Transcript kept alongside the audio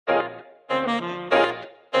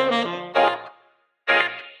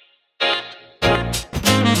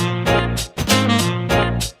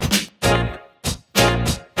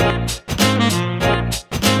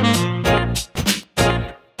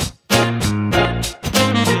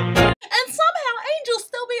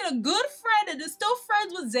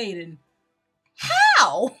spectating.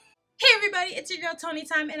 How? Hey everybody, it's your girl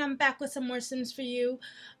ToniTime, and I'm back with some more Sims for you.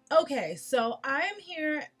 Okay, so I'm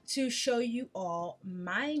here to show you all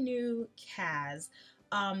my new Kaz.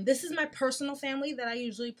 This is my personal family that I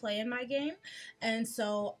usually play in my game, and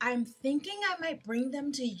so I'm thinking I might bring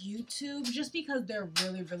them to YouTube just because they're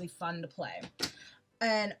really, really fun to play.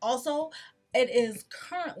 And also, it is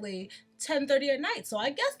currently 10:30 at night, so I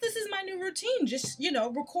guess this is my new routine, just, you know,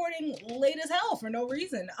 recording late as hell for no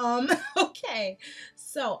reason. Okay,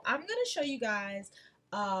 so I'm gonna show you guys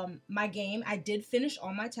my game. I did finish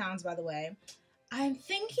all my towns, by the way. I'm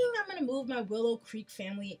thinking I'm gonna move my Willow Creek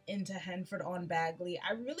family into Henford-on-Bagley.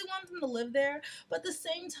 I really want them to live there, but at the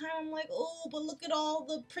same time, I'm like, oh, but look at all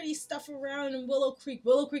the pretty stuff around in Willow Creek.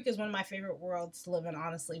 Willow Creek is one of my favorite worlds to live in,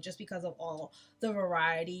 honestly, just because of all the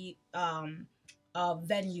variety of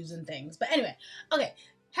venues and things. But anyway, okay,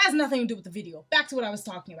 has nothing to do with the video. Back to what I was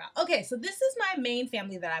talking about. Okay, so this is my main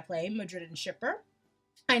family that I play, Madrid and Shipper.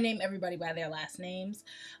 I name everybody by their last names.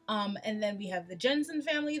 And then we have the Jensen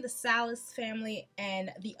family, the Salas family,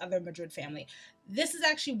 and the other Madrid family. This is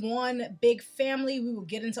actually one big family. We will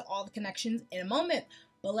get into all the connections in a moment.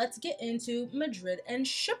 But let's get into Madrid and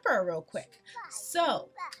Shipper real quick. So,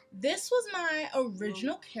 this was my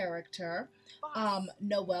original character,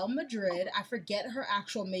 Noelle Madrid. I forget her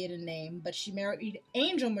actual maiden name, but she married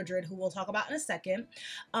Angel Madrid, who we'll talk about in a second.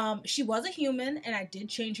 She was a human, and I did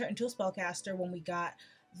change her into a spellcaster when we got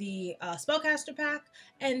the spellcaster pack,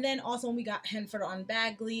 and then also when we got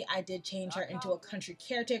Henford-on-Bagley, I did change her into a country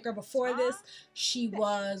caretaker. Before this, she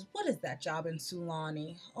was, what is that job in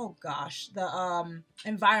Sulani? Oh gosh, the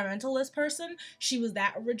environmentalist person. She was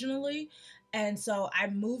that originally, and so I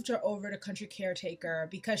moved her over to country caretaker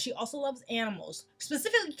because she also loves animals,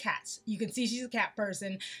 specifically cats. You can see she's a cat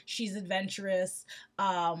person. She's adventurous.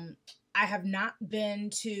 I have not been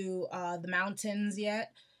to the mountains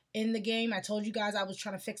yet in the game. I told you guys I was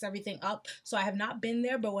trying to fix everything up, so I have not been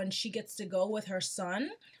there, but when she gets to go with her son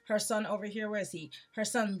over here, where is he? Her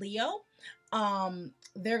son Leo,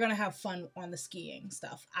 they're gonna have fun on the skiing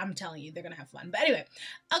stuff. I'm telling you, they're gonna have fun. But anyway,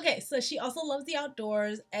 okay, so she also loves the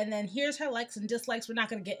outdoors, and then here's her likes and dislikes. We're not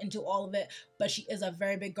gonna get into all of it, but she is a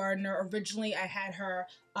very big gardener. Originally, I had her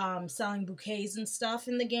selling bouquets and stuff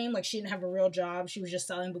in the game. Like, she didn't have a real job. She was just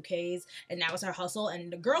selling bouquets, and that was her hustle,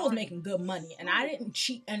 and the girl was making good money, and I didn't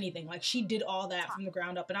cheat anything. Like, she did all that from the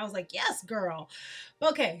ground up, and I was like, yes, girl.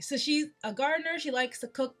 Okay, so she's a gardener. She likes to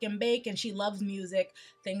cook and bake, and she loves music,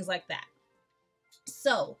 things like that.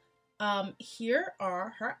 So, here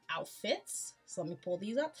are her outfits. So let me pull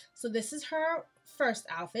these up. So this is her first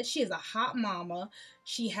outfit. She is a hot mama.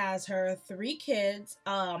 She has her 3 kids.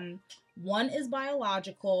 One is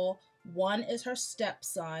biological, one is her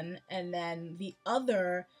stepson, and then the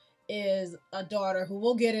other is a daughter who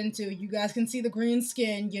we'll get into. You guys can see the green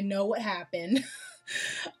skin. You know what happened.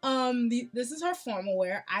 This is her formal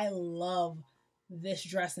wear. I love this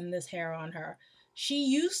dress and this hair on her. She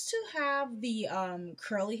used to have the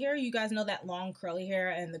curly hair. You guys know that long curly hair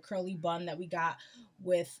and the curly bun that we got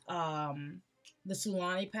with the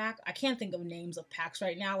Sulani pack. I can't think of names of packs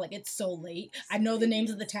right now. Like, it's so late. I know the names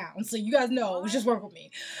of the towns, so you guys know. Just work with me.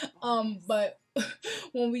 But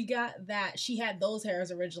when we got that, she had those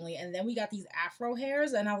hairs originally, and then we got these afro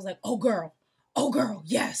hairs, and I was like, oh girl,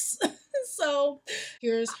 yes. So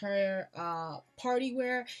here's her party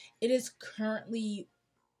wear. It is currently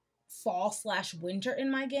fall/winter in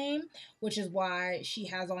my game, which is why she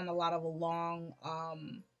has on a lot of long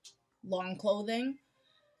clothing.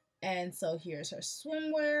 And so here's her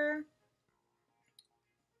swimwear.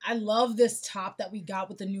 I love this top that we got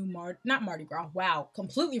with the new not Mardi Gras. Wow,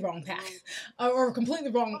 completely wrong pack. Or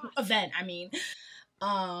completely wrong event, I mean.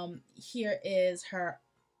 Here is her,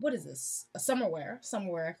 what is this? A summerwear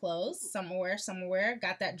clothes. Summerwear.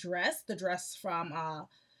 Got that dress, the dress from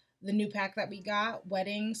the new pack that we got,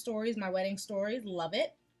 Wedding Stories, My Wedding Stories, love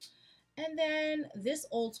it. And then this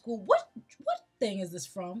old school, what thing is this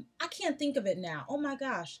from? I can't think of it now. Oh my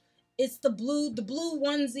gosh. It's the blue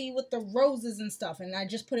onesie with the roses and stuff, and I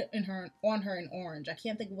just put it on her in orange. I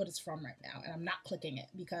can't think of what it's from right now, and I'm not clicking it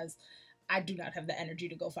because I do not have the energy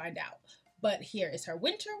to go find out. But here is her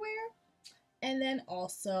winter wear, and then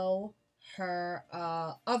also her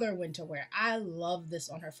other winter wear. I love this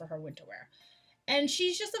on her for her winter wear. And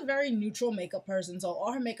she's just a very neutral makeup person, so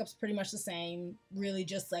all her makeup's pretty much the same. Really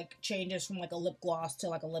just like changes from like a lip gloss to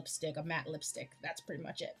like a lipstick, a matte lipstick. That's pretty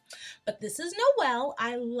much it. But this is Noelle.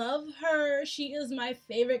 I love her. She is my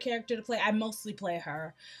favorite character to play. I mostly play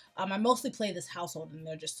her. I mostly play this household, and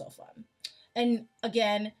they're just so fun. And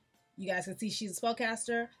again, you guys can see she's a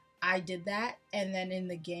spellcaster. I did that, and then in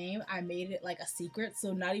the game I made it like a secret,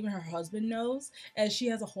 so not even her husband knows, and she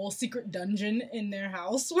has a whole secret dungeon in their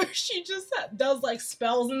house where she just does like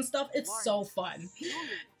spells and stuff. It's so fun.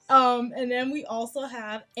 And then we also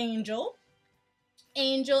have Angel.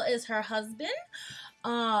 Angel is her husband.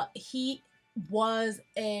 He was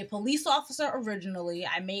a police officer originally.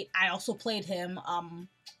 I also played him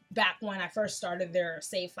back when I first started their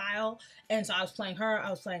save file. And so I was playing her, I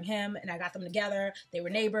was playing him, and I got them together. They were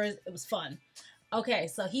neighbors. It was fun. Okay,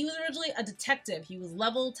 so he was originally a detective. He was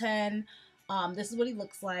level 10. This is what he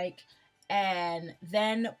looks like. And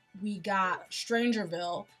then we got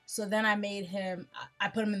Strangerville. So then I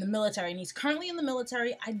put him in the military, and he's currently in the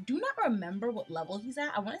military. I do not remember what level he's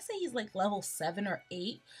at. I want to say he's like level 7 or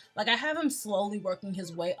 8. Like, I have him slowly working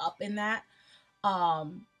his way up in that.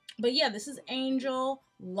 But yeah, this is Angel.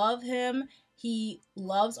 Love him. He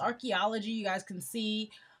loves archaeology. You guys can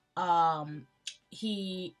see. I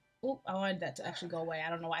wanted that to actually go away.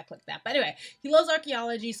 I don't know why I clicked that. But anyway, he loves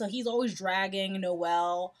archaeology, so he's always dragging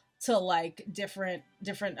Noelle to like different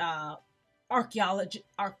archaeological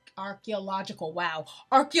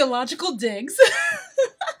digs.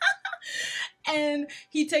 And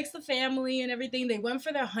he takes the family and everything. They went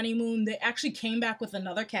for their honeymoon. They actually came back with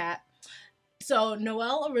another cat. So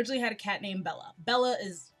Noelle originally had a cat named Bella.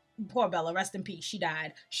 Poor Bella, rest in peace. She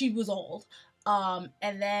died. She was old.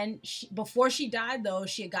 And then before she died though,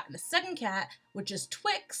 she had gotten a second cat, which is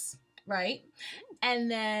Twix, right?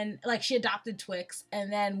 And then like she adopted Twix.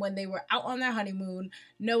 And then when they were out on their honeymoon,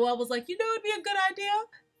 Noelle was like, it'd be a good idea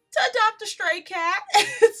to adopt a stray cat.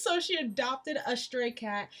 So she adopted a stray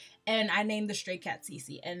cat, and I named the stray cat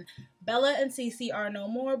Cece. And Bella and Cece are no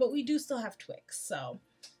more, but we do still have Twix. So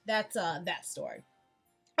that's that story.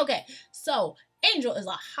 Okay, so Angel is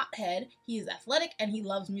a hothead. He is athletic and he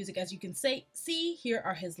loves music, as you can see. Here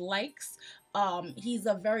are his likes. He's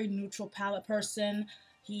a very neutral palette person.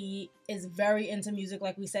 He is very into music.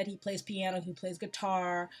 Like we said, he plays piano, he plays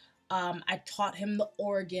guitar. I taught him the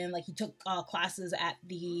organ. Like, he took classes at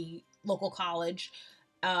the local college.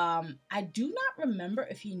 I do not remember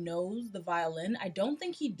if he knows the violin. I don't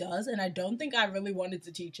think he does, and I don't think I really wanted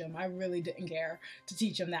to teach him. I really didn't care to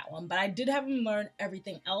teach him that one, but I did have him learn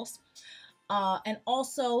everything else. And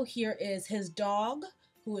also, here is his dog,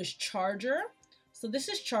 who is Charger. So this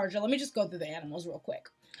is Charger. Let me just go through the animals real quick.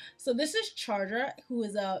 So this is Charger, who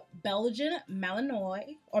is a Belgian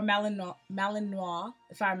Malinois, or Malinois,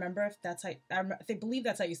 if I remember, if that's how, I believe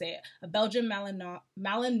that's how you say it. A Belgian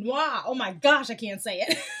Malinois. Oh my gosh, I can't say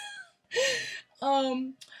it.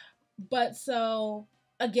 But so,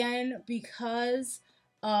 again, because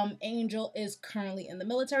Angel is currently in the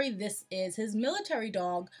military, this is his military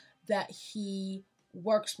dog that he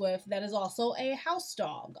works with, that is also a house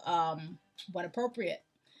dog. What appropriate.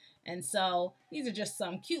 And so these are just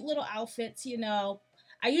some cute little outfits, I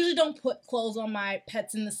usually don't put clothes on my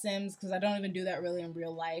pets in The Sims because I don't even do that really in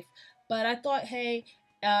real life. But I thought, hey,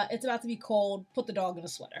 it's about to be cold, put the dog in a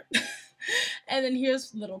sweater. And then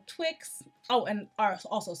here's little Twix. Oh, and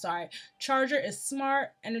also, sorry, Charger is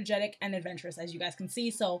smart, energetic, and adventurous, as you guys can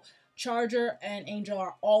see. So Charger and Angel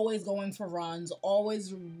are always going for runs,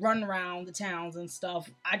 always run around the towns and stuff.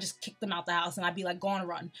 I just kick them out the house and I'd be like, go on a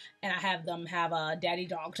run. And I have them have a daddy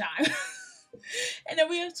dog time. And then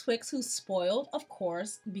we have Twix, who's spoiled, of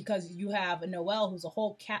course, because you have Noelle, who's a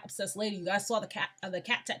whole cat-obsessed lady. You guys saw the cat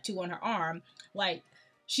tattoo on her arm. Like,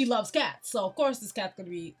 she loves cats. So, of course, this cat's going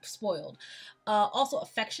to be spoiled. Also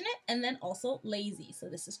affectionate, and then also lazy. So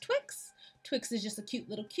this is Twix. Twix is just a cute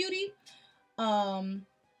little cutie.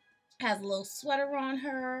 Has a little sweater on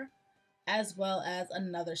her, as well as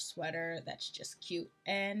another sweater that's just cute.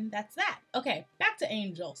 And that's that. Okay, back to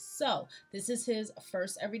Angel. So this is his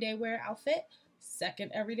first everyday wear outfit, second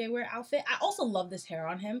everyday wear outfit. I also love this hair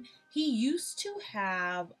on him. He used to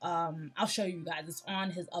have, I'll show you guys, it's on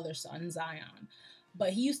his other son, Zion.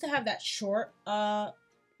 But he used to have that short, what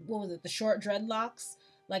was it, the short dreadlocks,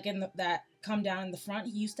 like that come down in the front.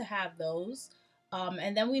 He used to have those.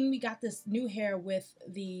 And then when we got this new hair with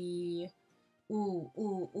the,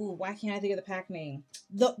 why can't I think of the pack name?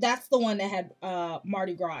 That's the one that had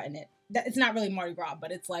Mardi Gras in it. It's not really Mardi Gras,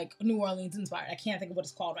 but it's like New Orleans inspired. I can't think of what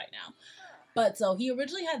it's called right now. But so he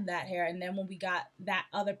originally had that hair, and then when we got that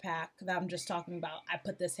other pack that I'm just talking about, I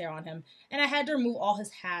put this hair on him. And I had to remove all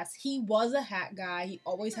his hats. He was a hat guy. He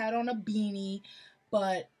always had on a beanie,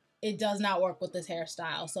 but it does not work with this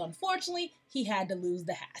hairstyle. So unfortunately, he had to lose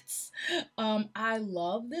the hats. I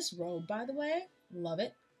love this robe, by the way. Love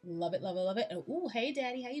it. Love it, love it, love it. And, ooh, hey,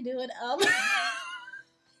 Daddy, how you doing?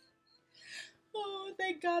 Oh,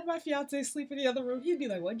 thank God my fiance is sleeping in the other room. He'd be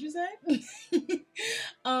like, what'd you say?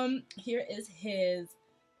 Here is his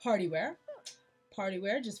party wear. Party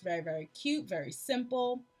wear, just very, very cute, very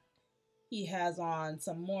simple. He has on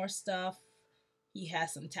some more stuff. He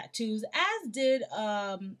has some tattoos, as did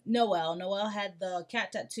Noelle. Noelle had the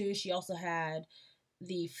cat tattoo. She also had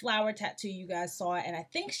the flower tattoo, you guys saw it, and I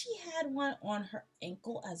think she had one on her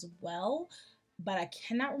ankle as well, but I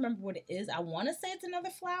cannot remember what it is. I want to say it's another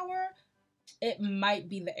flower. It might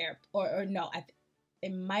be the air, or no,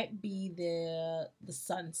 it might be the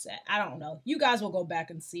sunset. I don't know. You guys will go back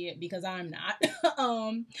and see it because I'm not.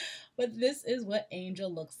 But this is what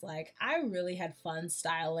Angel looks like. I really had fun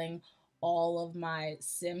styling all of my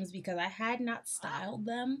Sims because I had not styled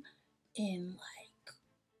them in like,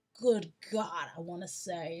 good God, I want to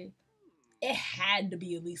say it had to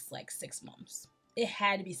be at least like 6 months. It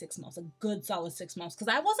had to be 6 months, a good solid 6 months,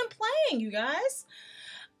 because I wasn't playing, you guys.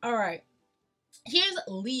 All right. Here's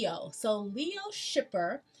Leo. So Leo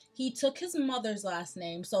Shipper, he took his mother's last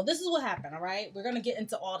name. So this is what happened, all right? We're going to get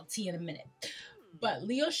into all the tea in a minute. But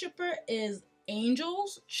Leo Shipper is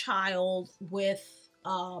Angel's child with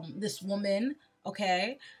this woman,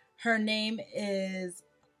 okay? Her name is,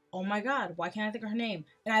 oh my God, why can't I think of her name?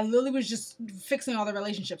 And I literally was just fixing all the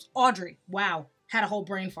relationships. Audrey, wow, had a whole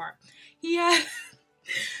brain fart. He had...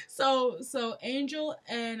 So Angel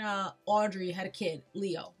and Audrey had a kid,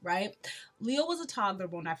 Leo, right? Leo was a toddler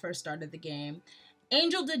when I first started the game.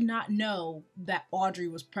 Angel did not know that Audrey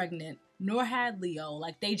was pregnant, nor had Leo.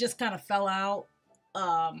 Like, they just kind of fell out.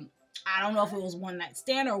 I don't know if it was one night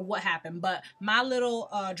stand or what happened, but my little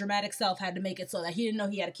dramatic self had to make it so that he didn't know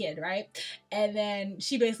he had a kid, right? And then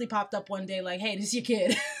she basically popped up one day like, hey, this is your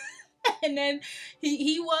kid. And then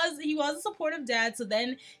he was a supportive dad. So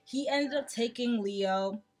then he ended up taking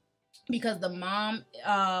Leo because the mom,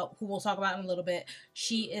 who we'll talk about in a little bit,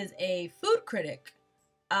 she is a food critic.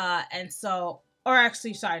 And so, or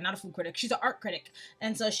actually, sorry, not a food critic. She's an art critic.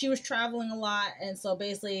 And so she was traveling a lot. And so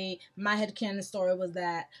basically my headcanon story was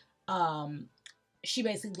that she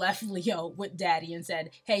basically left Leo with daddy and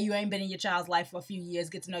said, hey, you ain't been in your child's life for a few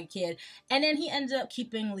years, get to know your kid. And then he ended up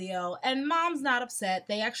keeping Leo, and mom's not upset.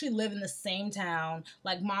 They actually live in the same town.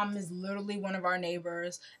 Like, mom is literally one of our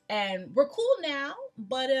neighbors, and we're cool now,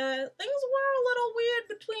 but things were a little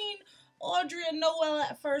weird between Audrey and Noelle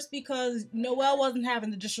at first because Noelle wasn't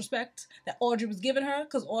having the disrespect that Audrey was giving her,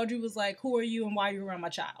 because Audrey was like, who are you and why are you around my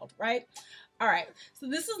child, right? All right, so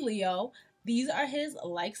this is Leo. These are his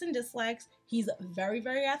likes and dislikes. He's very,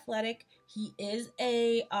 very athletic. He is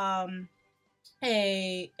a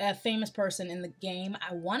famous person in the game.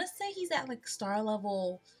 I want to say he's at like star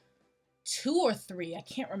level 2 or 3. I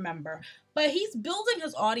can't remember. But he's building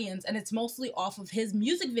his audience, and it's mostly off of his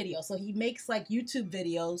music videos. So he makes like YouTube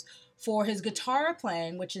videos for his guitar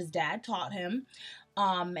playing, which his dad taught him.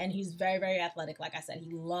 And he's very, very athletic. Like I said, he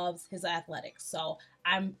loves his athletics. So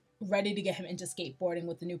I'm ready to get him into skateboarding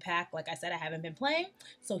with the new pack. Like I said, I haven't been playing,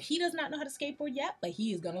 so he does not know how to skateboard yet, but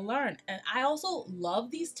he is gonna learn. And I also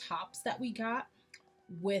love these tops that we got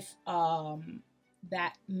with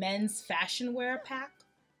that men's fashion wear pack.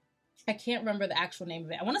 I can't remember the actual name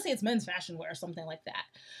of it. I want to say it's men's fashion wear or something like that,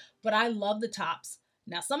 but I love the tops.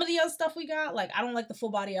 Now, some of the other stuff we got, like, I don't like the full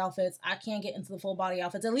body outfits. I can't get into the full body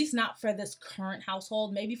outfits, at least not for this current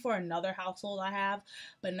household. Maybe for another household I have,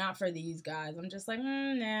 but not for these guys. I'm just like,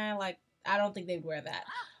 nah, like, I don't think they'd wear that.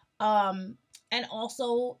 And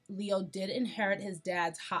also, Leo did inherit his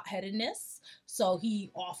dad's hot-headedness, so he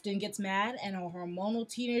often gets mad, and a hormonal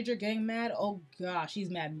teenager getting mad, oh gosh, he's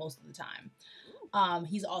mad most of the time.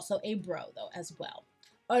 He's also a bro, though, as well.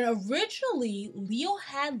 And originally, Leo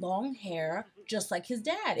had long hair, just like his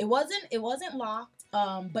dad. It wasn't locked,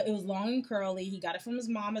 but it was long and curly. He got it from his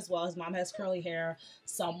mom as well. His mom has curly hair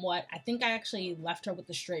somewhat. I think I actually left her with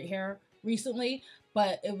the straight hair recently,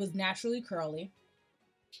 but it was naturally curly.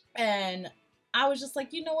 And I was just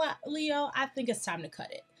like, you know what, Leo, I think it's time to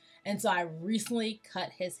cut it. And so I recently cut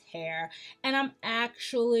his hair, and I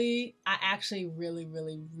actually really,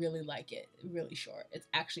 really, really like it. Really short. It's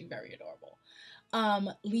actually very adorable.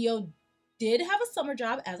 Leo did have a summer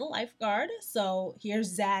job as a lifeguard, so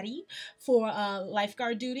here's Zaddy for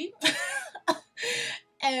lifeguard duty.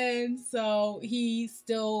 And so he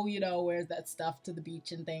still, wears that stuff to the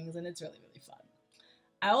beach and things, and it's really, really fun.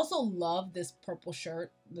 I also love this purple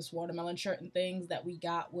shirt, this watermelon shirt and things that we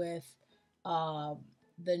got with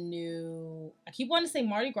the new, I keep wanting to say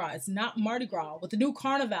Mardi Gras. It's not Mardi Gras, with the new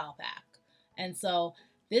Carnival pack. And so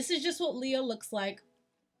this is just what Leo looks like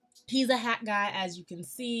He's a hat guy, as you can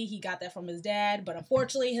see. He got that from his dad, but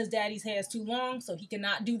unfortunately his daddy's hair is too long, so he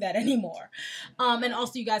cannot do that anymore. And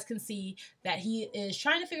also you guys can see that he is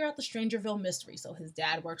trying to figure out the Strangerville mystery. So his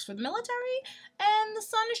dad works for the military, and the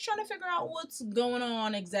son is trying to figure out what's going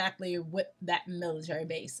on exactly with that military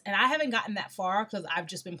base. And I haven't gotten that far because I've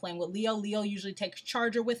just been playing with Leo. Leo usually takes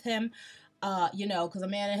Charger with him, you know, because a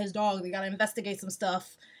man and his dog, they gotta investigate some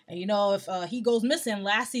stuff. And you know, if he goes missing,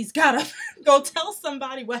 Lassie's gotta go tell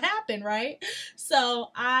somebody what happened, right? So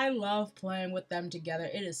I love playing with them together.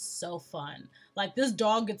 It is so fun. Like, this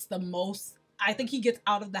dog gets the most, I think he gets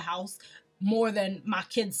out of the house more than my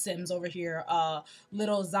kids' Sims over here,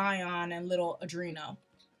 little Zion and little Adreno.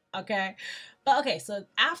 Okay? But okay, so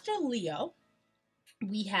after Leo,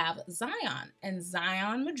 we have Zion, and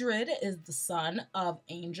Zion Madrid is the son of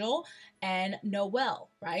Angel and Noelle,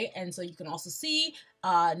 right? And so you can also see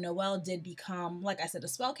Noelle did become, like I said, a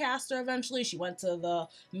spellcaster eventually. She went to the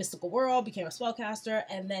mystical world, became a spellcaster,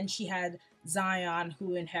 and then she had Zion,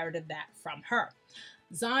 who inherited that from her.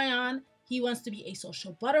 Zion, he wants to be a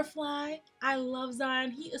social butterfly. I love Zion.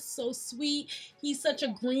 He is so sweet. He's such a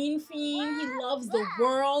green fiend. He loves the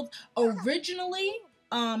world. Originally,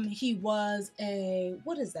 he was a,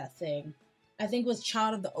 what is that thing? I think it was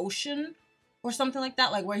Child of the Ocean or something like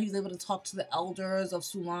that, like where he was able to talk to the elders of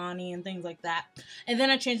Sulani and things like that. And then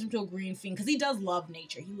I changed him to a green fiend because he does love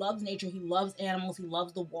nature. He loves nature. He loves animals. He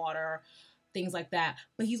loves the water, things like that.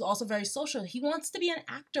 But he's also very social. He wants to be an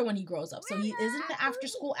actor when he grows up. So he is in the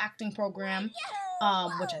after-school acting program,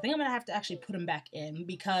 which I think I'm going to have to actually put him back in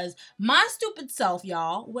because my stupid self,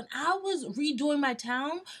 y'all, when I was redoing my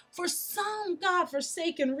town, for some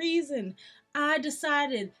godforsaken reason, I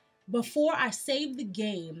decided before I saved the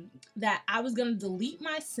game that I was going to delete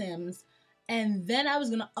my Sims and then I was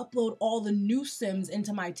going to upload all the new Sims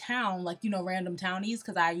into my town, like, you know, random townies,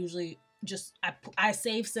 because I usually just, I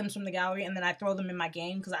save Sims from the gallery and then I throw them in my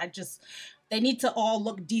game because I just, they need to all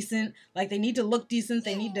look decent. Like, they need to look decent.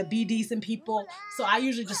 They need to be decent people. So I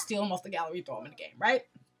usually just steal them off the gallery, throw them in the game, right?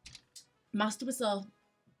 My stupid self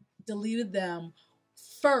deleted them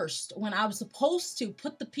first when I was supposed to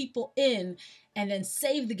put the people in and then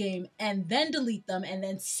save the game and then delete them and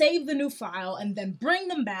then save the new file and then bring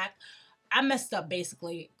them back. I messed up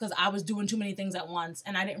basically because I was doing too many things at once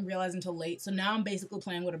and I didn't realize until late. So now I'm basically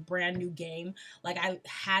playing with a brand new game. Like, I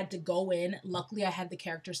had to go in. Luckily, I had the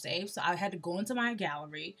character saved. So I had to go into my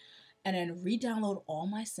gallery and then re-download all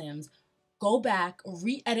my Sims, go back,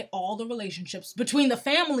 re-edit all the relationships between the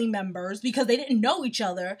family members because they didn't know each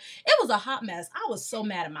other. It was a hot mess. I was so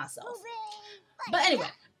mad at myself. But anyway,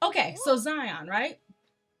 okay, so Zion, right?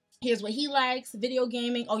 Here's what he likes, video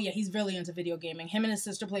gaming. Oh yeah, he's really into video gaming. Him and his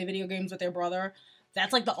sister play video games with their brother.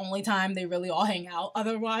 That's like the only time they really all hang out.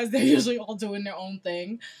 Otherwise, they're usually all doing their own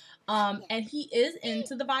thing. And he is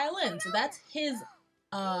into the violin. So that's his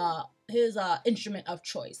instrument of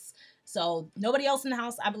choice. So nobody else in the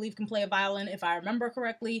house, I believe, can play a violin if I remember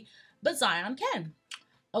correctly, but Zion can.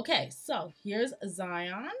 Okay, so here's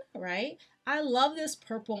Zion, right? I love this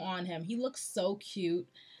purple on him. He looks so cute.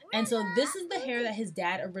 And so this is the hair that his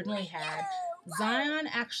dad originally had. Zion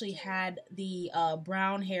actually had the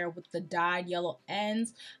brown hair with the dyed yellow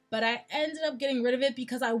ends, but I ended up getting rid of it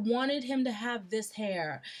because I wanted him to have this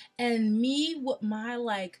hair. And me with my,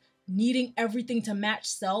 like, needing everything to match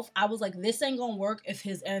self, I was like, this ain't gonna work if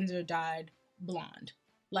his ends are dyed blonde.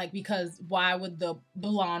 Like, because why would the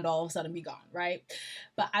blonde all of a sudden be gone, right?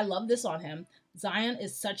 But I love this on him. Zion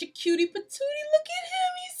is such a cutie patootie. Look at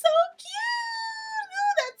him. He's so cute.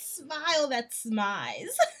 Smile that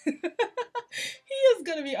smiles. He is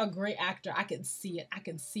gonna be a great actor. I can see it. I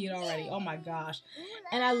can see it already. Oh my gosh.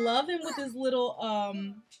 And I love him with his little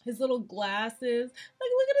glasses. Like,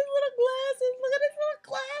 look at his little glasses. Look at his little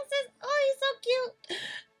glasses. Oh, he's so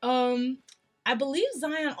cute. I believe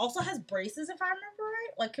Zion also has braces, if I remember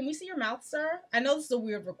right. Like, can we see your mouth, sir? I know this is a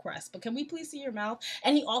weird request, but can we please see your mouth?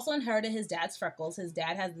 And he also inherited his dad's freckles. His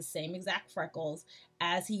dad has the same exact freckles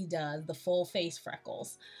as he does, the full face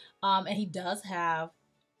freckles. And he does have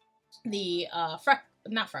the,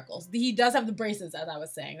 not freckles. He does have the braces, as I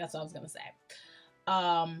was saying. That's what I was going to say.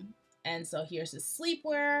 And so here's his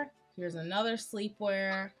sleepwear. Here's another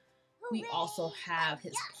sleepwear. We also have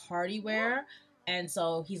his party wear. And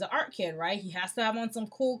so he's an art kid, right? He has to have on some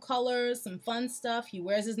cool colors, some fun stuff. He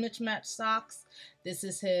wears his mismatched socks. This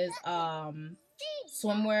is his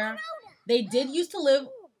swimwear. They did used to live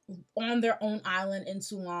on their own island in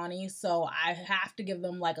Sulani, so I have to give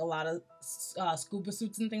them like a lot of scuba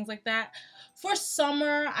suits and things like that. For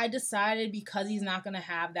summer, I decided because he's not going to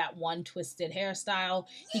have that one twisted hairstyle,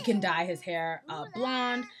 he can dye his hair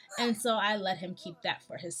blonde, and so I let him keep that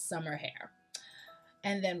for his summer hair.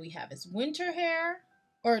 And then we have his winter hair,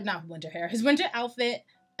 or not winter hair, his winter outfit,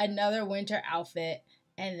 another winter outfit,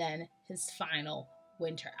 and then his final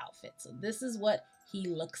winter outfit. So this is what he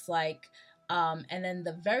looks like. And then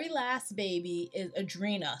the very last baby is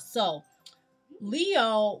Adrena. So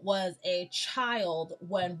Leo was a child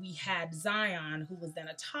when we had Zion, who was then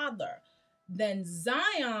a toddler. Then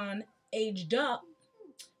Zion aged up,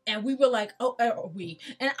 and we were like,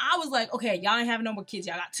 and I was like, okay, y'all ain't having no more kids.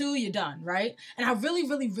 Y'all got 2, you're done, right? And I really,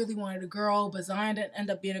 really, really wanted a girl, but Zion didn't end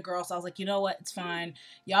up being a girl. So I was like, you know what? It's fine.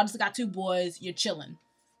 Y'all just got 2 boys. You're chilling.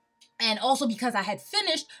 And also because I had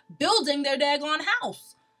finished building their daggone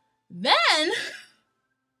house. Then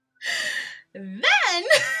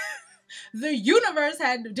the universe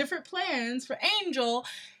had different plans for Angel.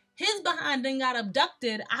 His behind then got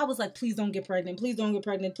abducted. I was like, please don't get pregnant. Please don't get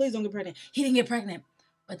pregnant. Please don't get pregnant. He didn't get pregnant.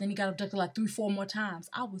 But then he got abducted like 3-4 more times.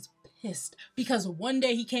 I was pissed because one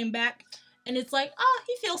day he came back and it's like, oh,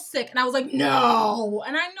 he feels sick. And I was like, no.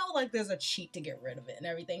 And I know like there's a cheat to get rid of it and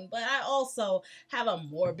everything. But I also have a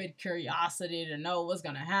morbid curiosity to know what's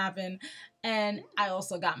going to happen. And I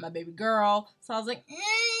also got my baby girl. So I was like,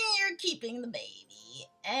 you're keeping the baby.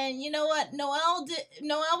 And you know what? Noel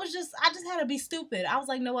was just, I just had to be stupid. I was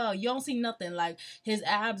like, Noel, you don't see nothing. Like, his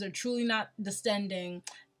abs are truly not distending.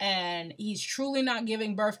 And he's truly not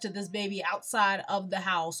giving birth to this baby outside of the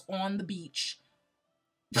house on the beach.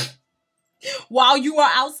 While you are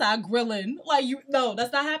outside grilling. Like, no,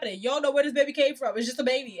 that's not happening. You don't know where this baby came from. It's just a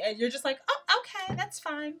baby. And you're just like, oh, okay, that's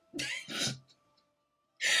fine.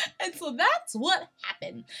 And so that's what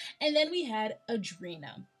happened. And then we had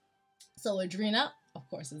Adrena. So Adrena, of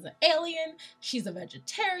course, is an alien. She's a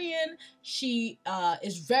vegetarian. She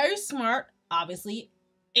is very smart, obviously,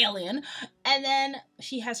 alien. And then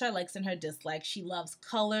she has her likes and her dislikes. She loves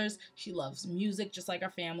colors. She loves music, just like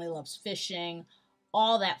our family, loves fishing,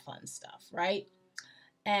 all that fun stuff, right?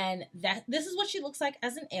 And this is what she looks like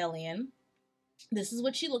as an alien. This is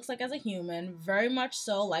what she looks like as a human, very much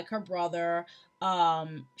so like her brother.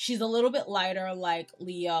 She's a little bit lighter like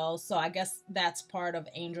Leo, so I guess that's part of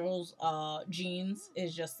Angel's genes,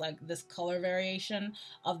 is just like this color variation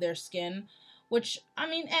of their skin, which, I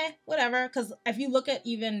mean, whatever, because if you look at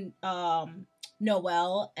even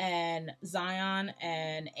Noel and Zion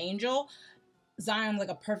and Angel, Zion's like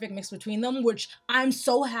a perfect mix between them, which I'm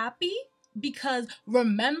so happy. Because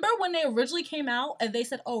remember when they originally came out and they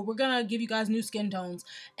said, oh, we're gonna give you guys new skin tones,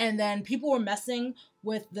 and then people were messing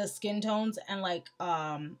with the skin tones and like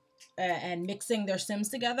and mixing their Sims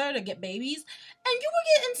together to get babies, and you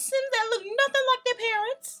were getting Sims that look nothing like their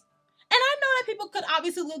parents. And I know that people could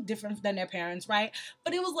obviously look different than their parents, right?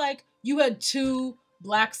 But it was like you had 2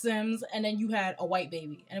 black Sims and then you had a white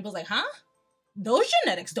baby, and it was like, huh? Those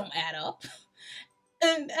genetics don't add up.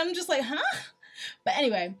 And I'm just like, huh? But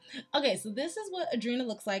anyway, okay, so this is what Adrena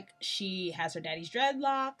looks like. She has her daddy's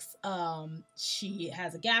dreadlocks. She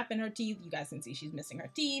has a gap in her teeth. You guys can see she's missing her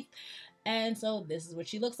teeth. And so this is what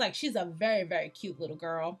she looks like. She's a very, very cute little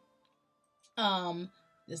girl.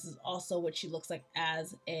 This is also what she looks like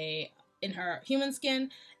as in her human skin.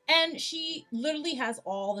 And she literally has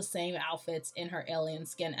all the same outfits in her alien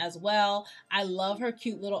skin as well. I love her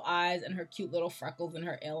cute little eyes and her cute little freckles in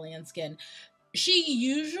her alien skin. She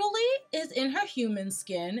usually is in her human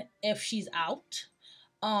skin if she's out.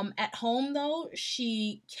 At home, though,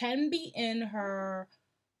 she can be in her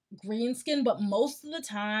green skin, but most of the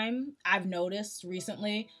time, I've noticed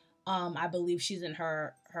recently, I believe she's in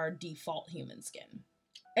her default human skin.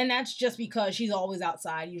 And that's just because she's always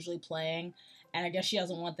outside, usually playing. And I guess she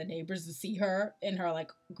doesn't want the neighbors to see her in her,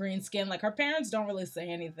 like, green skin. Like, her parents don't really say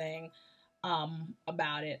anything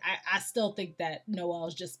about it. I still think that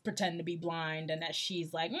Noelle's just pretending to be blind and that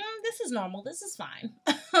she's like, this is normal, this is fine.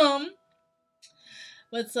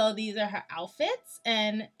 But so these are her outfits,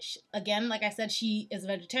 and again, like I said, she is a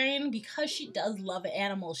vegetarian because she does love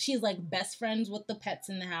animals. She's like best friends with the pets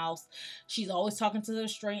in the house. She's always talking to the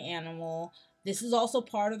stray animal. This is also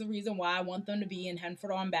part of the reason why I want them to be in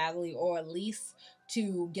Henford on Bagley, or at least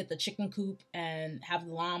to get the chicken coop and have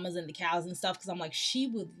the llamas and the cows and stuff, because I'm like, she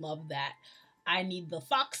would love that. I need the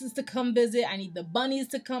foxes to come visit. I need the bunnies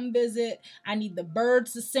to come visit. I need the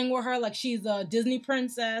birds to sing with her like she's a Disney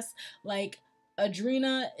princess. Like,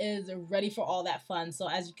 Adrena is ready for all that fun. So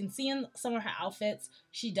as you can see in some of her outfits,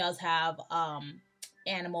 she does have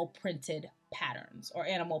animal printed patterns, or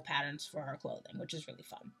animal patterns for her clothing, which is really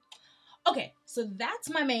fun. Okay, so that's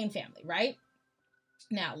my main family, right?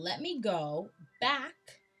 Now, let me go back,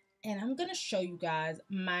 and I'm going to show you guys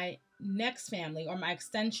my next family, or my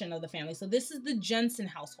extension of the family. So this is the Jensen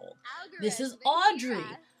household. This is Audrey.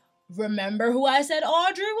 Remember who I said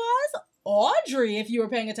Audrey was? Audrey, if you were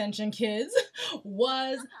paying attention, kids,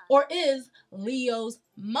 was or is Leo's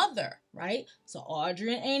mother, right? So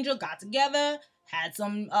Audrey and Angel got together, had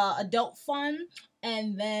some adult fun,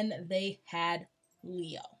 and then they had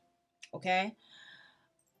Leo, okay?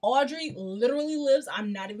 Audrey literally lives,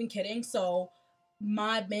 I'm not even kidding, so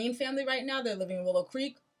my main family right now, they're living in Willow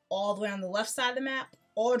Creek, all the way on the left side of the map.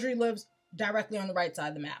 Audrey lives directly on the right side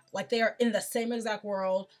of the map. Like, they are in the same exact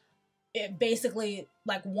world. It basically,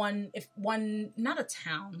 like, not a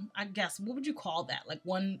town, I guess, what would you call that? Like,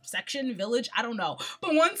 one section, village, I don't know,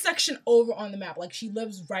 but one section over on the map. Like, she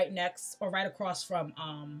lives right next, or right across from,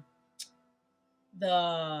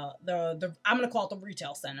 the I'm gonna call it the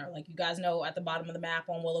retail center. Like, you guys know at the bottom of the map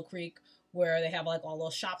on Willow Creek, where they have, like, all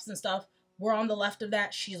those shops and stuff. We're on the left of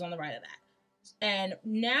that, she's on the right of that. And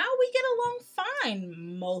now we get along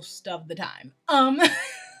fine most of the time.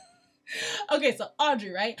 Okay, so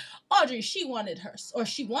Audrey, right? Audrey, she wants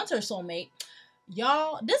her soulmate.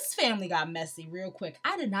 Y'all, this family got messy real quick.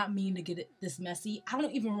 I did not mean to get it this messy. I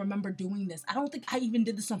don't even remember doing this. I don't think I even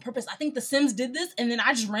did this on purpose. I think The Sims did this, and then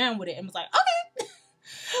I just ran with it and was like, okay.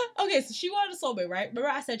 Okay, so she wanted a soulmate, right? Remember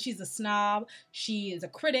I said she's a snob, she is a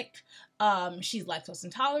critic, she's lactose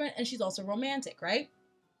intolerant, and she's also romantic, right?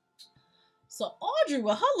 So Audrey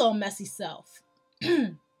with her little messy self.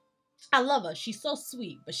 I love her. She's so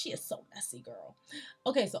sweet, but she is so messy, girl.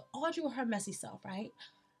 Okay, so Audrey with her messy self, right?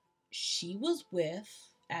 She was with,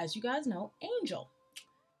 as you guys know, Angel.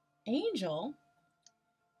 Angel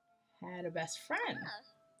had a best friend.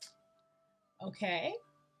 Okay?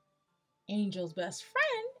 Angel's best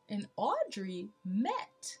friend and Audrey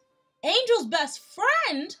met. Angel's best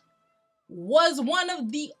friend was one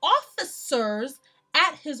of the officers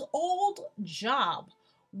at his old job,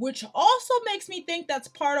 which also makes me think that's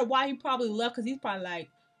part of why he probably left, because he's probably like,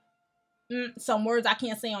 some words I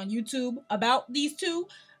can't say on YouTube about these two,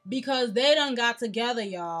 because they done got together,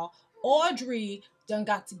 y'all. Audrey done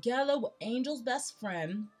got together with Angel's best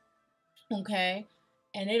friend, okay,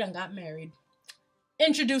 and they done got married.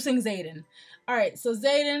 Introducing Zayden. All right, so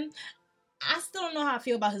Zayden, I still don't know how I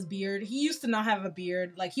feel about his beard. He used to not have a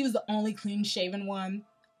beard. Like, he was the only clean-shaven one.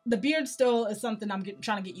 The beard still is something I'm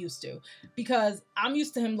trying to get used to, because I'm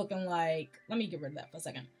used to him looking like, let me get rid of that for a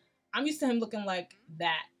second. I'm used to him looking like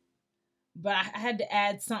that, but I had to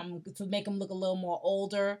add something to make him look a little more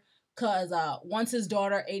older, because once his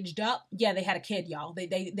daughter aged up, yeah, they had a kid, y'all.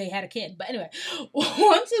 They had a kid. But anyway,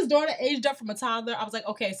 once his daughter aged up from a toddler, I was like,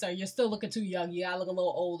 okay, sir, you're still looking too young. You gotta look a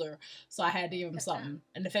little older. So I had to give him something.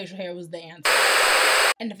 And the facial hair was the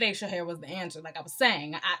answer. Like I was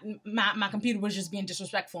saying. My computer was just being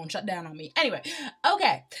disrespectful and shut down on me. Anyway,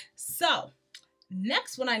 okay. So,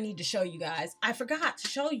 next one I need to show you guys. I forgot to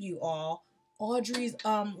show you all Audrey's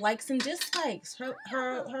likes and dislikes.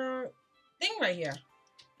 Her thing right here.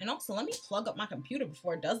 And also, let me plug up my computer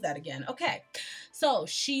before it does that again. Okay, so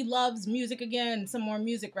she loves music again, some more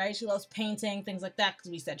music, right? She loves painting, things like that, because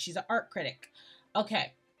we said she's an art critic.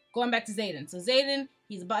 Okay, going back to Zayden. So Zayden,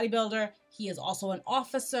 he's a bodybuilder. He is also an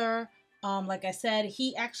officer. Like I said,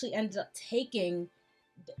 he actually ended up taking...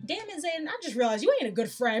 Damn it, Zayden, I just realized you ain't a good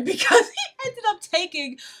friend, because he ended up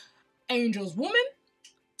taking Angel's woman.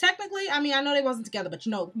 Technically, I mean, I know they wasn't together, but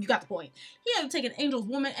you know, you got the point. He had to take an Angel's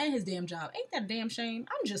woman and his damn job. Ain't that a damn shame?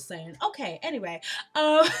 I'm just saying. Okay, anyway.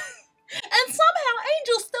 And somehow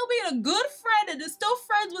Angel's still being a good friend and is still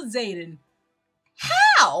friends with Zayden.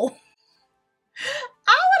 How?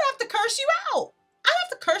 I would have to curse you out. I'd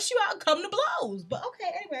have to curse you out and come to blows. But okay,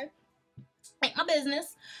 anyway. Ain't my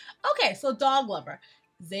business. Okay, so dog lover.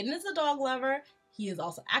 Zayden is a dog lover. He is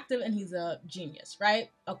also active and he's a genius, right?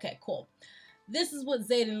 Okay, cool. This is what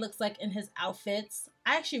Zayden looks like in his outfits.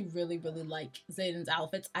 I actually really, really like Zayden's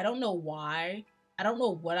outfits. I don't know why. I don't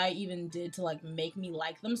know what I even did to like make me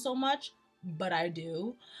like them so much, but I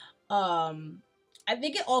do. I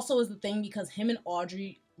think it also is the thing because him and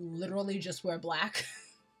Audrey literally just wear black.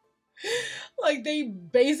 Like they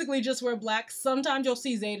basically just wear black. Sometimes you'll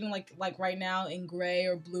see Zayden like right now in gray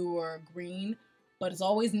or blue or green, but it's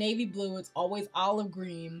always navy blue. It's always olive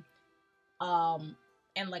green.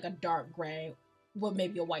 And like a dark gray with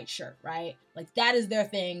maybe a white shirt, right? Like that is their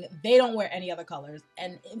thing. They don't wear any other colors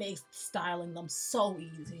and it makes styling them so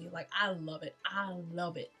easy. Like I love it. I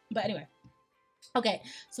love it. But anyway, okay,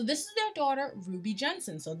 so this is their daughter, Ruby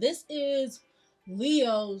Jensen. So this is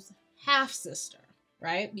Leo's half-sister,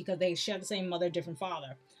 right? Because they share the same mother, different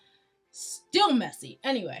father. Still messy.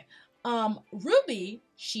 Anyway, Ruby,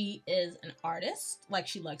 she is an artist. Like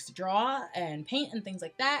she likes to draw and paint and things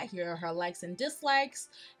like that. Here are her likes and dislikes.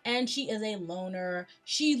 And she is a loner.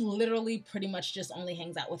 She literally pretty much just only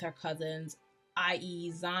hangs out with her cousins.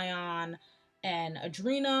 i.e. Zion and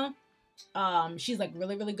Adrena. She's like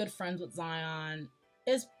really, really good friends with Zion,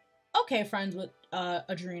 is okay friends with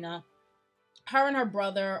Adrena. Her and her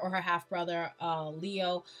brother, or her half brother,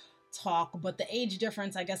 Leo, talk, but the age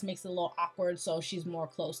difference, I guess, makes it a little awkward, so she's more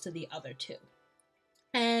close to the other two.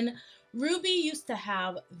 And Ruby used to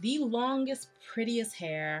have the longest, prettiest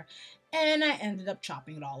hair, and I ended up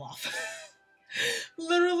chopping it all off.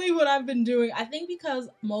 Literally what I've been doing. I think because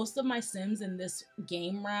most of my Sims in this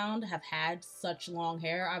game round have had such long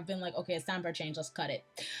hair, I've been like, okay, it's time for a change, let's cut it.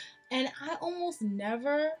 And I almost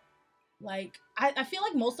never, like, I feel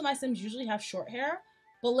like most of my Sims usually have short hair,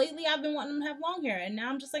 but lately I've been wanting them to have long hair, and now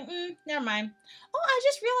I'm just like, never mind. Oh, I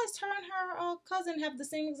just realized her and her cousin have the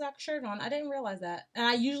same exact shirt on. I didn't realize that. And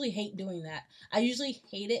I usually hate doing that. I usually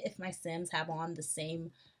hate it if my Sims have on the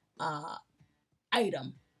same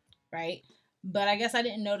item, right? But I guess I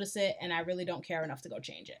didn't notice it, and I really don't care enough to go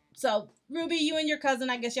change it. So, Ruby, you and your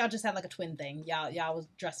cousin, I guess y'all just had like a twin thing. Y'all was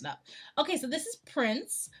dressing up. Okay, so this is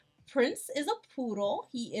Prince. Prince is a poodle.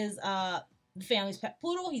 He is the family's pet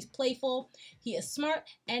poodle. He's playful, he is smart,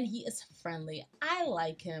 and he is friendly. I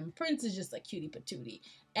like him. Prince is just a cutie patootie,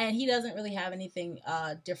 and he doesn't really have anything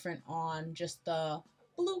different on just the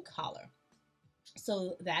blue collar.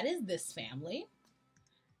 So that is this family.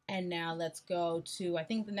 And now let's go to, I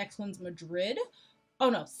think the next one's Madrid. Oh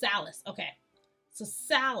no, Salas. Okay. So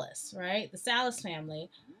Salas, right? The Salas family.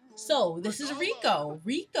 So this is Rico.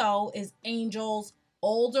 Rico is Angel's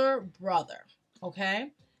older brother. Okay.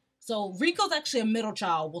 So Rico's actually a middle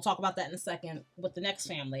child. We'll talk about that in a second with the next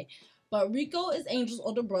family. But Rico is Angel's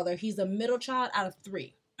older brother. He's a middle child out of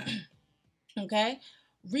 3. Okay.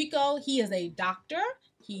 Rico, he is a doctor.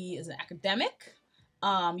 He is an academic.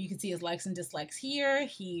 You can see his likes and dislikes here.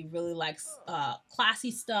 He really likes classy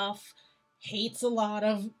stuff, hates a lot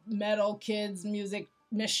of metal, kids, music,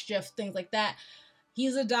 mischief, things like that.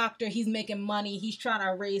 He's a doctor. He's making money. He's trying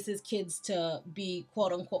to raise his kids to be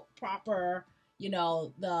quote unquote proper, you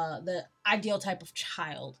know, the ideal type of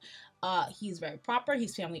child. He's very proper.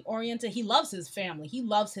 He's family oriented. He loves his family. He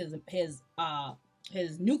loves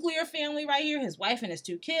his nuclear family right here, his wife and his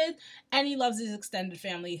 2 kids, and he loves his extended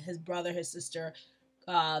family, his brother, his sister,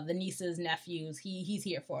 the nieces, nephews. He's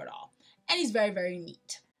here for it all. And he's very, very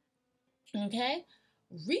neat. Okay.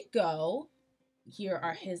 Rico, here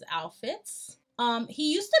are his outfits.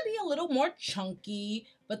 He used to be a little more chunky,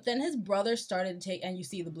 but then his brother started to take, and you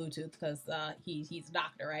see the Bluetooth because he's a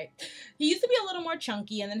doctor, right? He used to be a little more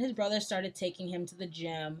chunky, and then his brother started taking him to the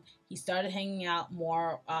gym. He started hanging out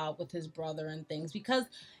more with his brother and things because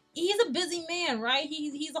he's a busy man, right?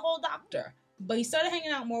 He's a whole doctor. But he started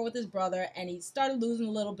hanging out more with his brother, and he started losing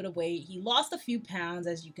a little bit of weight. He lost a few pounds,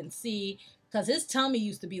 as you can see, because his tummy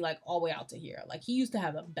used to be like all the way out to here. Like he used to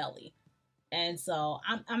have a belly. And so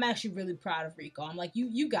I'm actually really proud of Rico. I'm like,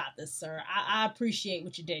 you got this, sir. I appreciate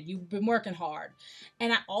what you did. You've been working hard.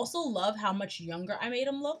 And I also love how much younger I made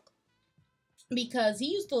him look. Because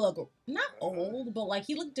he used to look, not old, but like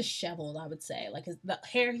he looked disheveled, I would say. Like the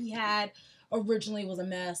hair he had originally was a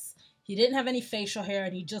mess. He didn't have any facial hair,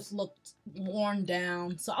 and he just looked worn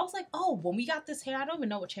down. So I was like, oh, when we got this hair, I don't even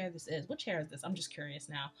know which hair this is. Which hair is this? I'm just curious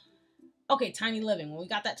now. Okay, Tiny Living. When we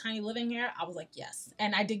got that Tiny Living hair, I was like, yes.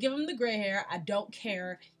 And I did give him the gray hair. I don't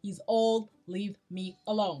care. He's old. Leave me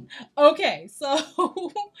alone. Okay,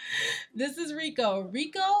 so this is Rico.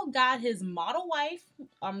 Rico got his model wife.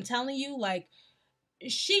 I'm telling you, like,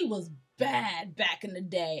 she was bad back in the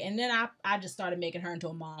day. And then I just started making her into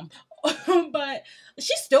a mom. But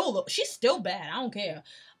she's still bad. I don't care.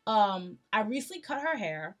 I recently cut her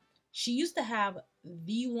hair. She used to have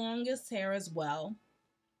the longest hair as well.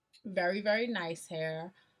 Very, very nice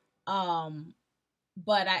hair.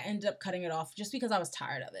 But I ended up cutting it off just because I was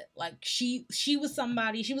tired of it. Like she was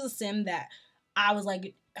somebody, she was a sim that I was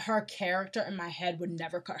like, her character in my head would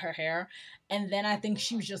never cut her hair. And then I think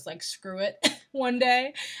she was just like, screw it one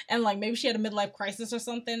day. And like maybe she had a midlife crisis or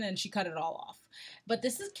something and she cut it all off. But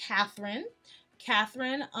this is Catherine.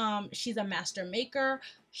 Catherine, she's a master maker.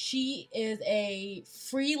 She is a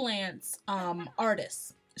freelance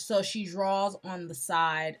artist. So she draws on the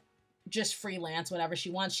side, just freelance, whenever she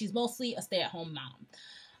wants. She's mostly a stay-at-home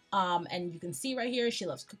mom. And you can see right here, she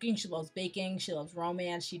loves cooking, she loves baking, she loves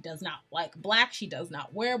romance. She does not like black. She does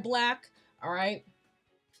not wear black. All right.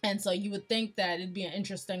 And so you would think that it'd be an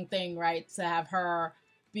interesting thing, right, to have her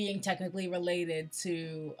being technically related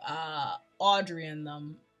to Audrey and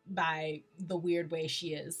them by the weird way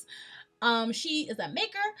she is. She is a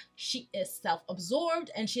maker, she is self-absorbed,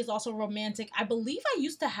 and she is also romantic. I believe I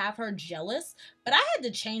used to have her jealous, but I had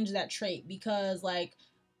to change that trait because, like,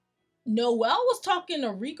 Noelle was talking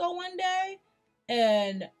to Rico one day,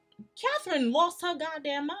 and Catherine lost her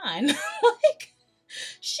goddamn mind. Like,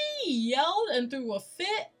 she yelled and threw a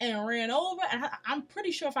fit and ran over, and I'm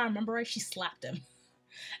pretty sure if I remember right, she slapped him.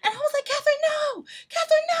 And I was like, Catherine, no!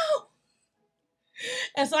 Catherine, no!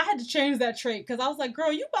 And so I had to change that trait because I was like,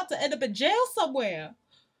 girl, you about to end up in jail somewhere.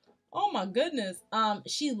 Oh my goodness.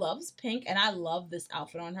 She loves pink, and I love this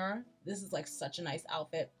outfit on her. This is like such a nice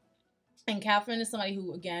outfit. And Catherine is somebody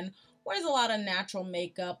who, again, wears a lot of natural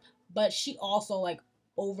makeup, but she also like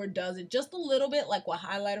overdoes it just a little bit, like with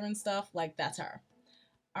highlighter and stuff. Like, that's her.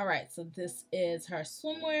 All right, so this is her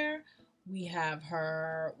swimwear. We have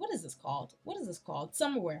her, what is this called? What is this called?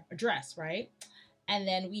 Summer wear, a dress, right? And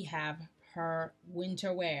then we have her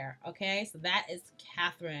winter wear, okay? So that is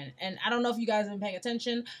Catherine. And I don't know if you guys have been paying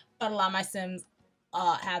attention, but a lot of my Sims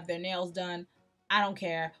have their nails done. I don't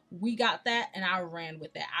care. We got that, and I ran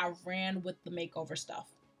with it. I ran with the makeover stuff.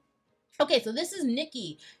 Okay, so this is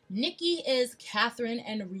Nikki. Nikki is Catherine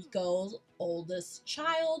and Rico's oldest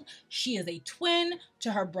child. She is a twin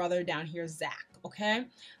to her brother down here, Zach, okay?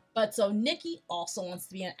 But so Nikki also wants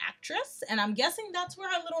to be an actress, and I'm guessing that's where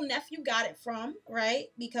her little nephew got it from, right?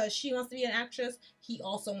 Because she wants to be an actress. He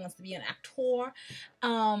also wants to be an actor.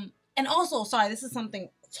 And also, sorry, this is something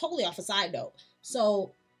totally off a side note.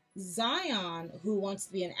 So Zion, who wants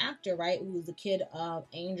to be an actor, right? Who's the kid of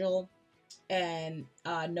Angel and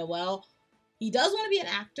Noelle. He does want to be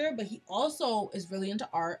an actor, but he also is really into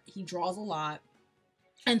art. He draws a lot.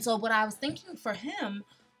 And so what I was thinking for him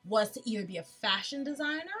was to either be a fashion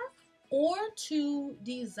designer or to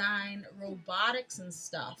design robotics and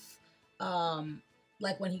stuff.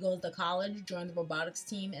 Like when he goes to college, join the robotics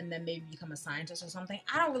team, and then maybe become a scientist or something.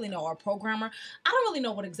 I don't really know, or a programmer. I don't really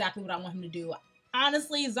know exactly what I want him to do.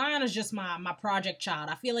 Honestly, Zion is just my project child.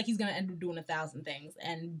 I feel like he's going to end up doing 1,000 things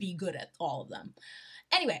and be good at all of them.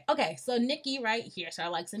 Anyway, okay, so Nikki, right, here's her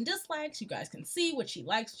likes and dislikes. You guys can see what she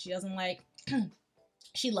likes, what she doesn't like.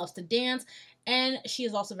 She loves to dance, and she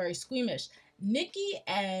is also very squeamish. Nikki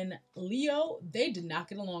and Leo, they did not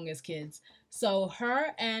get along as kids. So her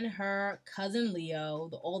and her cousin Leo,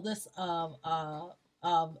 the oldest of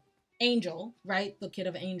Angel, right, the kid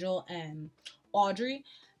of Angel and Audrey,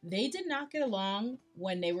 they did not get along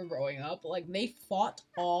when they were growing up. Like, they fought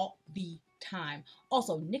all the time.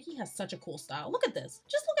 Also, Nikki has such a cool style. Look at this.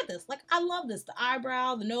 Just look at this. Like, I love this. The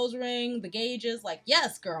eyebrow, the nose ring, the gauges. Like,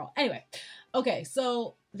 yes, girl. Anyway, okay,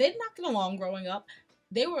 so they did not get along growing up.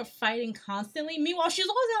 They were fighting constantly. Meanwhile, she was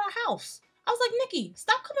always at our house. I was like, Nikki,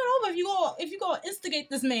 stop coming over if you go instigate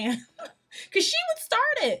this man. Because she would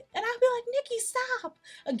start it. And I'd be like, Nikki, stop.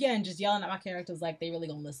 Again, just yelling at my characters like they really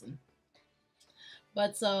gonna listen.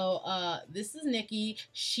 But so, this is Nikki.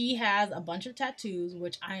 She has a bunch of tattoos,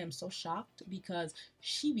 which I am so shocked because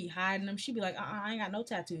she be hiding them. She be like, I ain't got no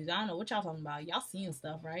tattoos. I don't know what y'all talking about. Y'all seeing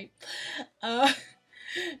stuff, right?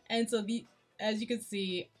 And so, as you can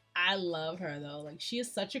see, I love her, though. Like, she is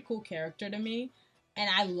such a cool character to me. And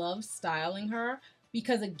I love styling her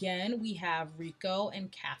because, again, we have Rico and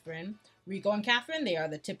Catherine. Rico and Catherine, they are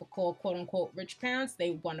the typical quote-unquote rich parents.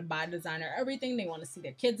 They want to buy designer everything. They want to see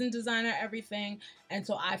their kids in designer everything. And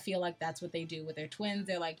so I feel like that's what they do with their twins.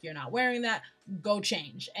 They're like, you're not wearing that, go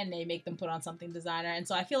change. And they make them put on something designer. And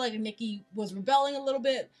so I feel like Nikki was rebelling a little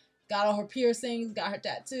bit, got all her piercings, got her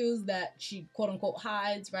tattoos that she quote-unquote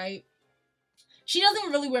hides, right? She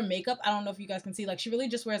doesn't really wear makeup. I don't know if you guys can see. Like, she really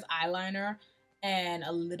just wears eyeliner and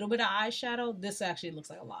a little bit of eyeshadow. This actually looks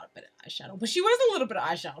like a lot of bit of eyeshadow, but she wears a little bit of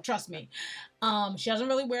eyeshadow, trust me. She doesn't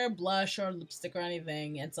really wear blush or lipstick or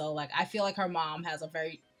anything, and so, like, I feel like her mom has a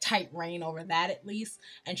very tight rein over that, at least,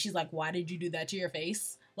 and she's like, why did you do that to your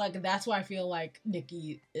face? Like, that's where I feel like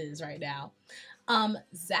Nikki is right now.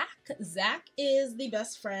 Zach is the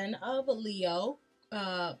best friend of Leo,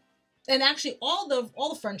 and actually all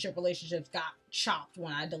the friendship relationships got chopped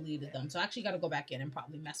when I deleted them, so I actually got to go back in and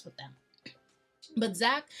probably mess with them. But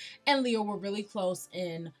Zach and Leo were really close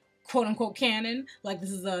in quote-unquote canon. Like,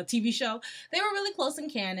 this is a TV show. They were really close in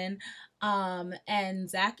canon. And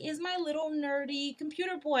Zach is my little nerdy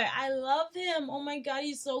computer boy. I love him. Oh my god,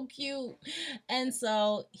 he's so cute. And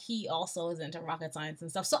so he also is into rocket science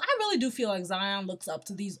and stuff. So I really do feel like Zion looks up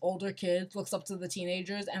to these older kids, looks up to the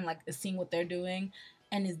teenagers, and, like, is seeing what they're doing,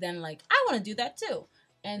 and is then like, I want to do that too.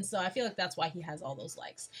 And so I feel like that's why he has all those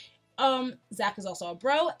likes. Zach is also a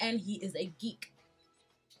bro, and he is a geek.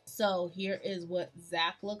 So here is what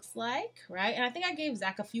Zach looks like, right? And I think I gave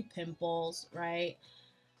Zach a few pimples, right?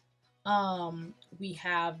 We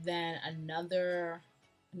have then another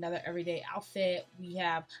everyday outfit. We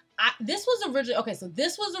have, this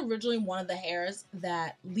was originally one of the hairs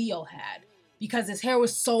that Leo had because his hair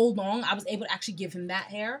was so long, I was able to actually give him that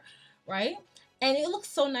hair, right? And it looks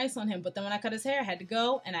so nice on him. But then when I cut his hair, I had to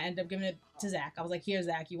go, and I ended up giving it to Zach. I was like, here,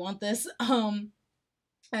 Zach, you want this?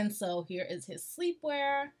 And so here is his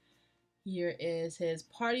sleepwear. Here is his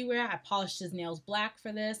party wear. I polished his nails black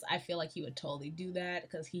for this. I feel like he would totally do that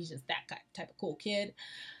because he's just that type of cool kid.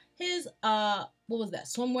 His, what was that?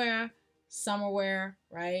 Swimwear, summerwear,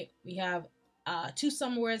 right? We have 2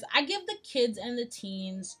 summerwears. I give the kids and the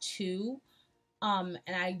teens 2. And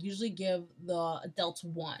I usually give the adults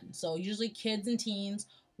 1. So usually kids and teens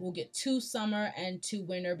will get 2 summer and 2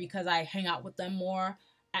 winter because I hang out with them more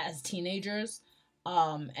as teenagers.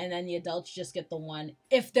 And then the adults just get the 1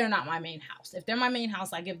 if they're not my main house. If they're my main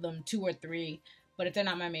house, I give them 2 or 3. But if they're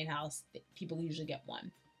not my main house, people usually get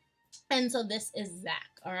 1. And so this is Zach,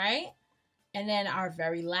 all right? And then our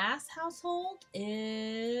very last household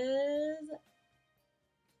is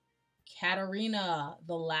Katerina,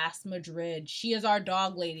 the last Madrid. She is our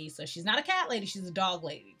dog lady. So she's not a cat lady, she's a dog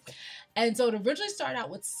lady. And so it originally started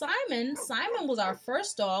out with Simon. Simon was our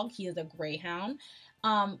first dog. He is a greyhound.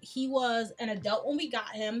 He was an adult when we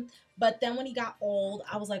got him, but then when he got old,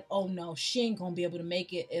 I was like, oh no, she ain't gonna be able to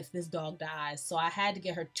make it if this dog dies. So I had to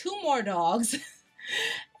get her 2 more dogs.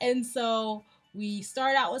 And so we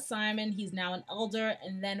started out with Simon. He's now an elder,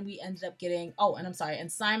 and then we ended up getting,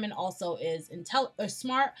 and Simon also is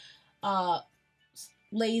smart,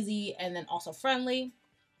 lazy, and then also friendly.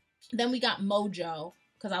 Then we got Mojo,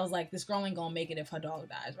 because I was like, this girl ain't gonna make it if her dog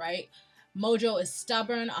dies, right? Mojo is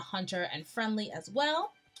stubborn, a hunter, and friendly as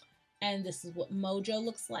well. And this is what Mojo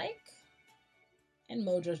looks like. And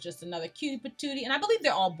Mojo's just another cutie patootie. And I believe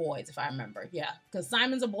they're all boys, if I remember. Yeah, because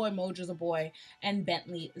Simon's a boy, Mojo's a boy, and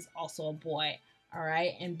Bentley is also a boy. All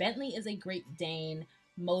right, and Bentley is a Great Dane.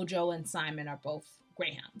 Mojo and Simon are both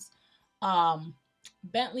greyhounds.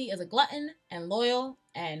 Bentley is a glutton and loyal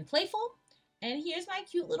and playful. And here's my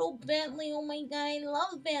cute little Bentley. Oh my god, I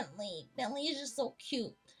love Bentley. Bentley is just so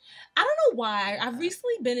cute. I don't know why. I've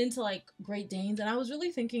recently been into like Great Danes, and I was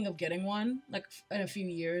really thinking of getting one like in a few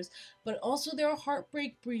years. But also they're a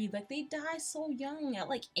heartbreak breed. Like they die so young at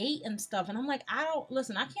like 8 and stuff. And I'm like, I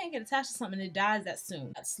can't get attached to something that dies that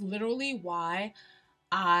soon. That's literally why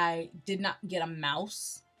I did not get a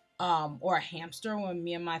mouse or a hamster when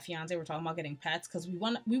me and my fiance were talking about getting pets, because we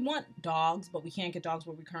want dogs, but we can't get dogs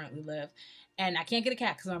where we currently live. And I can't get a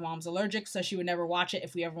cat because my mom's allergic, so she would never watch it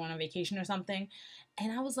if we ever went on vacation or something.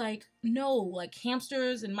 And I was like, no, like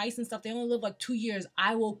hamsters and mice and stuff, they only live like 2 years.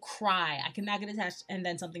 I will cry. I cannot get attached and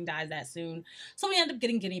then something dies that soon. So we end up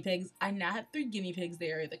getting guinea pigs. I now have 3 guinea pigs.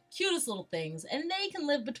 They're the cutest little things, and they can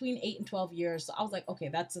live between 8 and 12 years. So I was like, okay,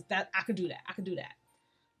 that I could do that. I could do that.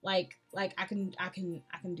 Like I can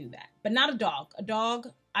do that. But not a dog. A dog,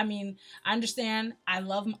 I mean, I understand. I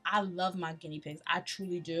love my guinea pigs. I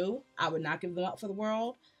truly do. I would not give them up for the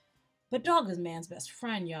world. But dog is man's best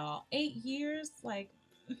friend, y'all. 8 years, like,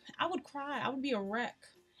 I would cry. I would be a wreck.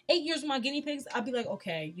 8 years with my guinea pigs, I'd be like,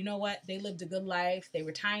 okay, you know what? They lived a good life. They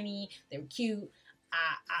were tiny. They were cute.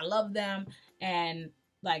 I love them. And,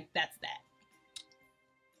 like, that's that.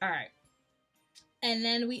 All right. And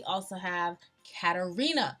then we also have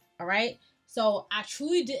Katerina, all right? So I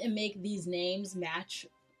truly didn't make these names match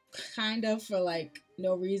kind of for, like,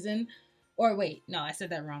 no reason. Or wait, no, I said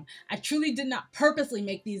that wrong. I truly did not purposely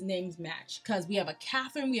make these names match, because we have a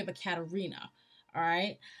Catherine, we have a Katerina, all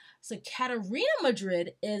right? So Katerina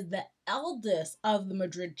Madrid is the eldest of the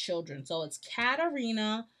Madrid children. So it's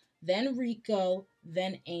Katerina, then Rico,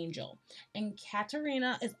 then Angel. And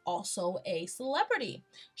Katerina is also a celebrity.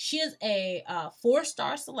 She is a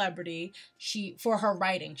 4-star celebrity for her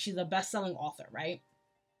writing. She's a best-selling author, right?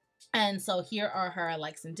 And so here are her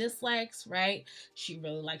likes and dislikes, right? She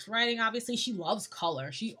really likes writing, obviously. She loves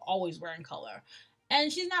color. She's always wearing color. And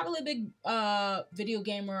she's not really a big video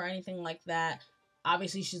gamer or anything like that.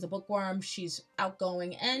 Obviously, she's a bookworm. She's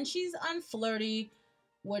outgoing. And she's unflirty,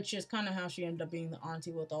 which is kind of how she ended up being the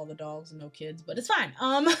auntie with all the dogs and no kids. But it's fine.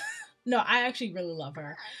 No, I actually really love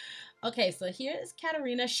her. Okay, so here is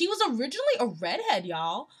Katerina. She was originally a redhead,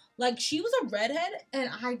 y'all. Like, she was a redhead, and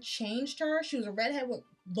I changed her. She was a redhead with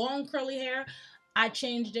long curly hair. I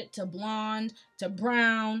changed it to blonde, to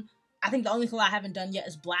brown. I think the only color I haven't done yet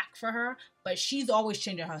is black for her, but she's always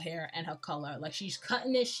changing her hair and her color. Like, she's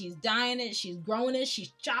cutting it, she's dyeing it, she's growing it,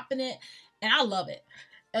 she's chopping it, and I love it.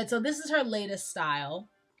 And so this is her latest style.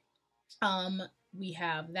 We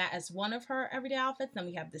have that as one of her everyday outfits. Then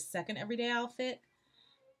we have the second everyday outfit.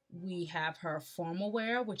 We have her formal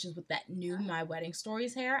wear, which is with that new My Wedding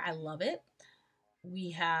Stories hair. I love it.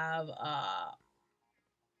 We have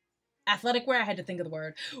athletic wear. I had to think of the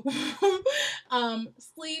word.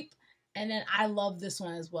 Sleep. And then I love this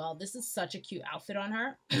one as well. This is such a cute outfit on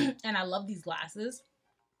her. And I love these glasses.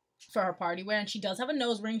 for her party wear. And she does have a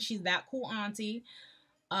nose ring. She's that cool auntie.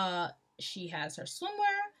 She has her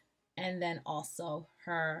swimwear, and then also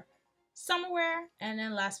her summer wear, and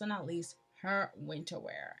then last but not least, her winter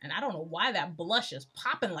wear. And I don't know why that blush is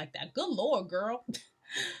popping like that. Good Lord, girl.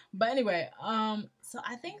 But anyway, so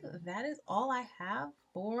I think that is all I have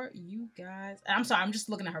for you guys. And I'm sorry, I'm just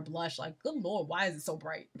looking at her blush like, good Lord, why is it so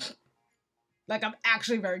bright? Like, I'm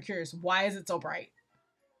actually very curious. Why is it so bright?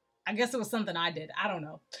 I guess it was something I did. I don't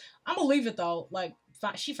know. I'm gonna leave it though. Like,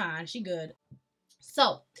 she fine. She good.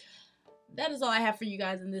 So, that is all I have for you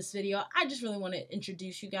guys in this video. I just really want to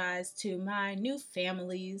introduce you guys to my new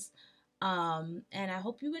families. And I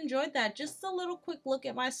hope you enjoyed that. Just a little quick look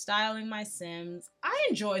at my styling my Sims. I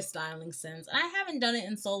enjoy styling Sims, and I haven't done it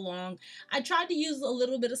in so long. I tried to use a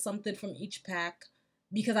little bit of something from each pack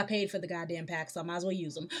because I paid for the goddamn pack, so I might as well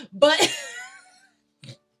use them. But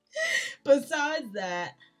besides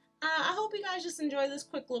that, I hope you guys just enjoy this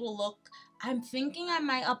quick little look. I'm thinking I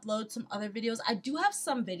might upload some other videos. I do have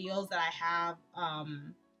some videos that I have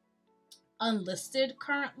unlisted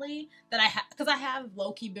currently that because I have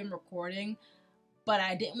low-key been recording, but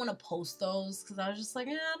I didn't want to post those because I was just like,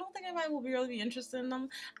 I don't think anybody will really be interested in them.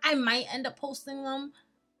 I might end up posting them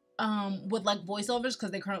with like voiceovers because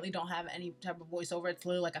they currently don't have any type of voiceover. It's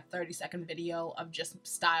literally like a 30-second video of just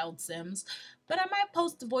styled Sims. But I might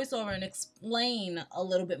post the voiceover and explain a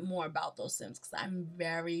little bit more about those Sims because I'm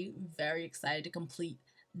very, very excited to complete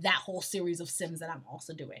that whole series of Sims that I'm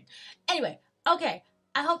also doing. Anyway, okay.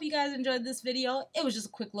 I hope you guys enjoyed this video. It was just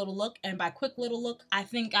a quick little look, and by quick little look, I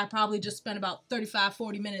think I probably just spent about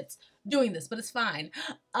 35-40 minutes doing this, but it's fine.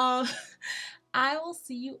 I will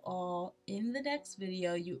see you all in the next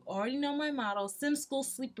video. You already know my motto: Sim School,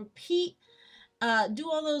 Sleep, Repeat. Do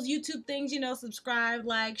all those YouTube things, you know, subscribe,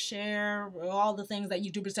 like, share, all the things that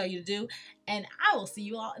YouTubers tell you to do, and I will see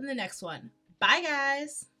you all in the next one. Bye,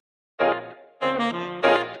 guys.